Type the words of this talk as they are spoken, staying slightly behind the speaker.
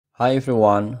Hi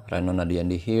everyone, Reno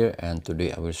Nadiandy here, and today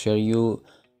I will share you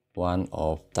one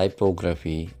of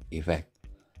typography effect.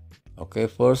 Okay,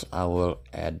 first I will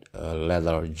add a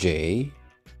letter J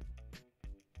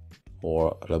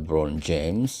for LeBron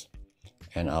James,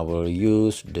 and I will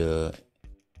use the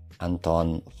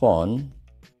Anton font.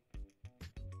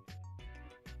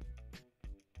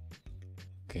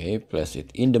 Okay, place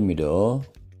it in the middle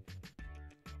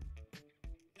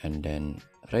and then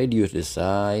reduce the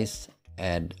size.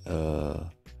 Add a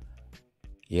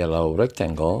yellow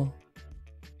rectangle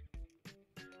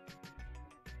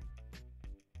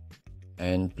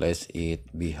and place it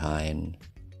behind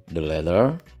the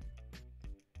letter,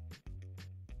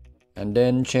 and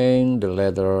then change the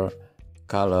letter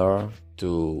color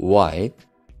to white.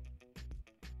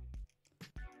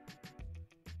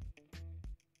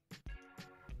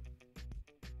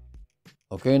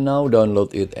 Okay, now download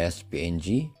it as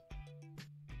PNG.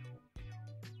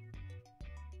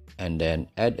 And then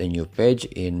add a new page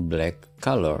in black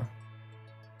color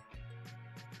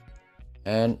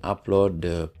and upload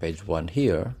the page 1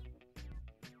 here.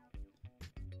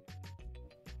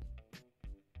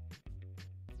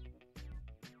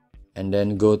 And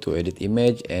then go to edit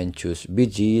image and choose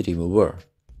BG remover.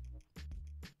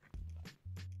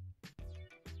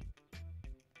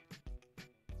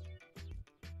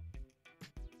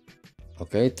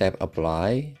 Okay, tap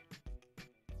apply.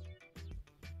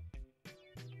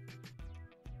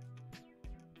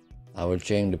 I will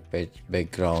change the page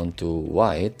background to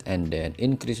white and then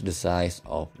increase the size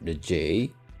of the J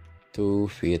to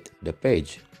fit the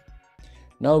page.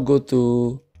 Now go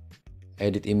to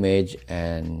edit image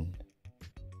and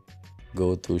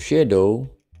go to shadow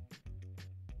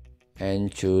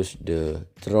and choose the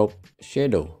drop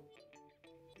shadow.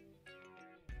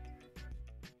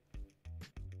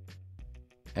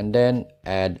 And then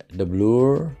add the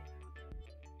blur,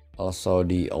 also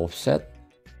the offset.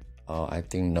 I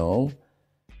think no,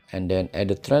 and then add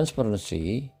the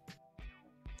transparency.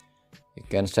 You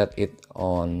can set it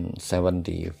on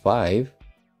 75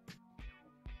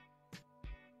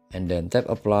 and then tap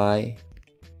apply.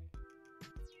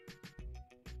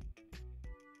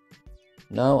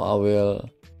 Now I will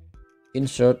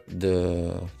insert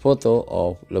the photo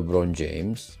of LeBron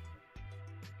James.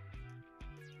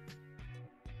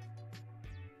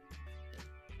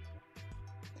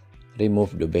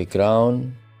 Remove the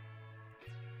background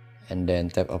and then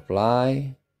tap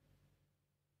apply.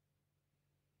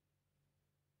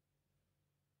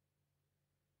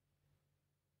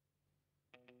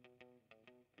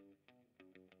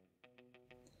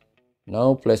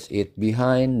 Now place it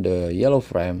behind the yellow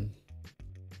frame.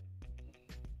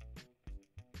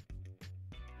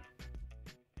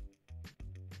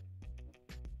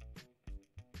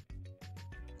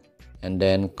 And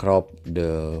then crop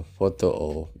the photo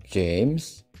of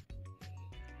James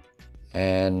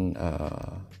and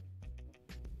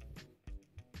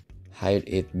hide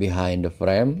it behind the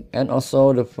frame, and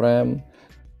also the frame,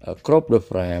 crop the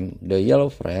frame, the yellow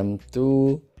frame,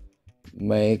 to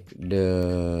make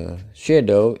the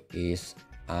shadow is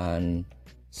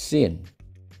unseen.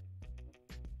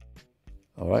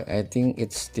 Alright, I think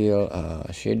it's still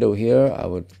a shadow here. I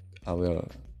will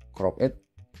crop it.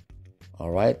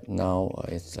 Alright, now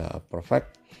it's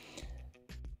perfect.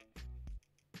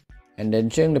 And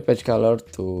then change the page color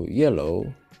to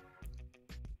yellow.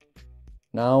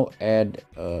 Now add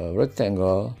a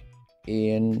rectangle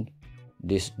in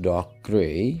this dark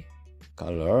gray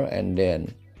color and then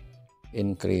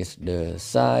increase the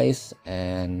size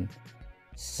and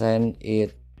send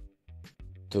it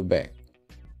to back,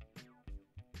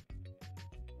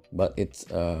 but it's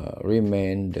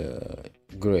remain the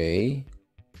gray.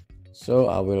 So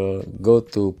I will go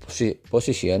to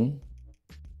position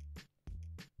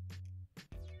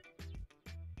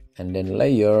and then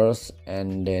layers,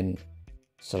 and then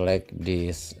select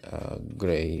this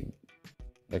gray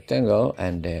rectangle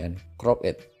and then crop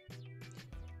it.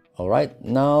 Alright,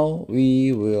 now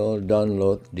we will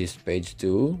download this page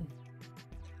too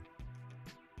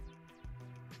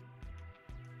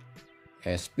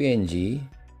as PNG,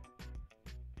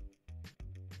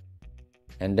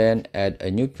 and then add a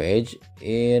new page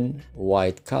in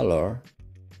white color.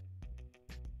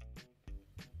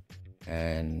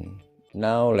 And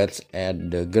now let's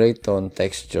add the gray tone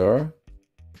texture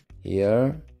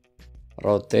here.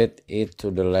 Rotate it to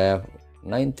the left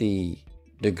 90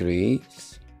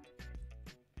 degrees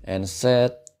and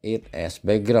set it as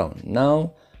background.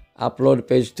 Now upload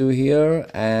page 2 here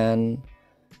and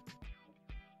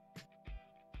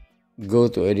go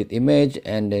to edit image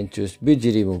and then choose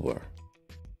BG remover.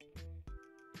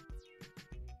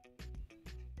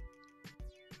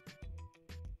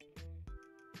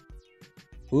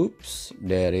 Oops,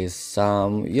 there is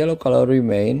some yellow color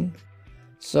remain.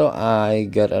 So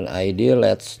I got an idea.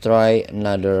 Let's try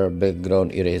another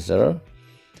background eraser.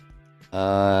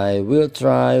 I will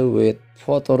try with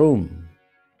photo room.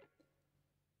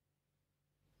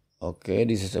 Okay,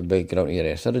 this is a background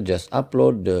eraser. Just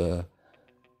upload the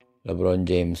LeBron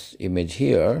James image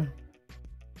here.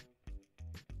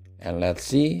 And let's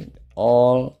see,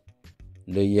 all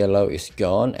the yellow is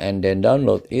gone, and then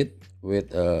download it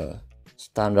with a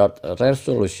standard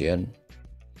resolution.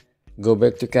 Go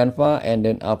back to Canva and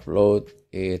then upload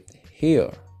it here.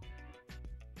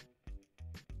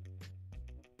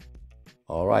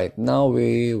 Alright, now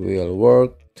we will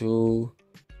work to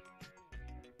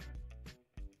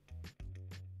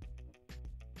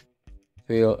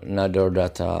fill another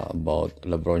data about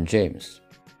LeBron James.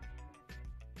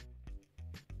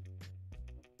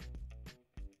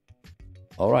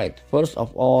 Alright, first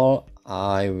of all,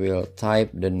 I will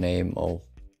type the name of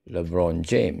LeBron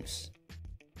James.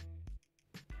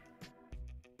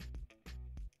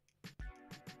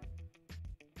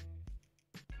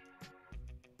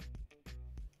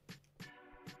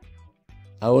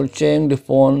 I will change the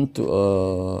font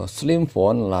to a slim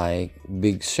font like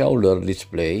Big Shoulder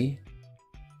display.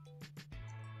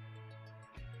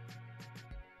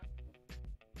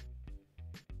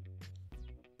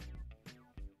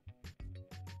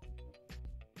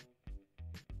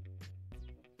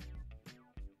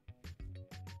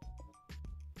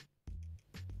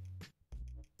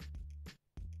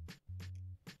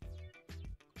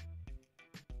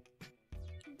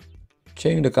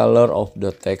 Change the color of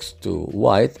the text to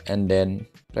white and then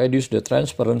reduce the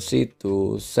transparency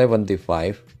to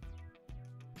 75.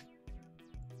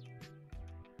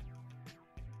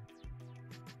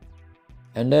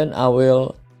 And then I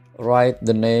will write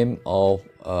the name of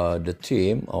the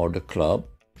team or the club,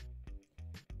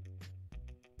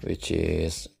 which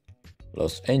is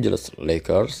Los Angeles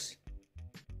Lakers.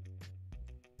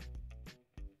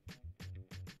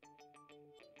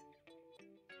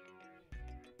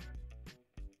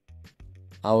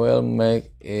 I will make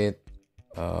it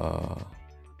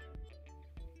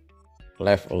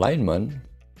left alignment.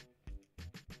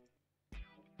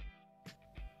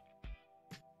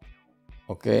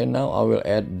 Okay, now I will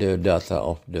add the data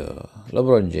of the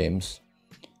LeBron James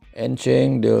and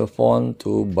change the font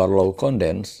to Barlow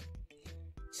Condense.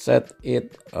 Set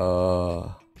it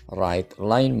right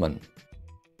alignment.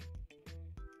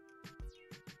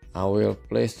 I will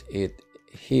place it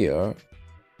here.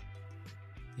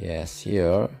 Yes,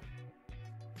 here.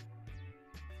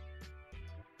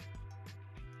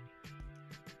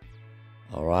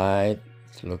 Alright,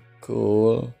 it looks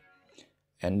cool.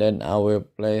 And then I will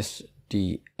place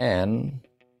the N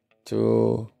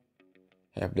to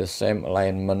have the same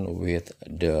alignment with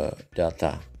the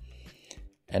data.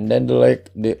 And then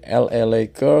the LA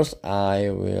Lakers, I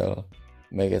will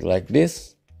make it like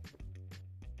this.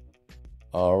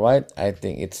 Alright, I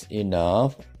think it's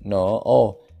enough. No,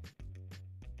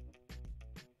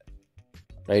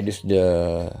 reduce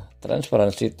the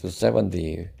transparency to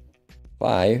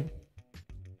 75,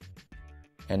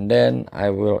 and then I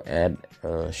will add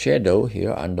a shadow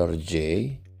here under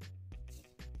J.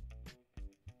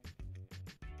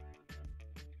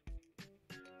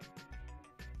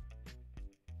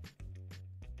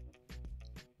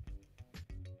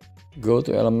 Go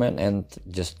to element and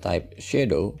just type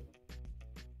shadow.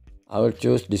 I will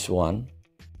choose this one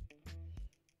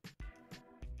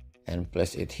and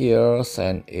place it here,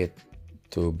 send it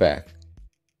to back.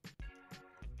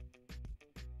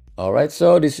 Alright,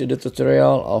 so this is the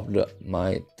tutorial of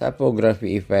my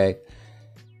typography effect.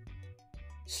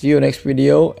 See you next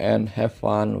video and have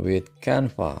fun with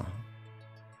Canva.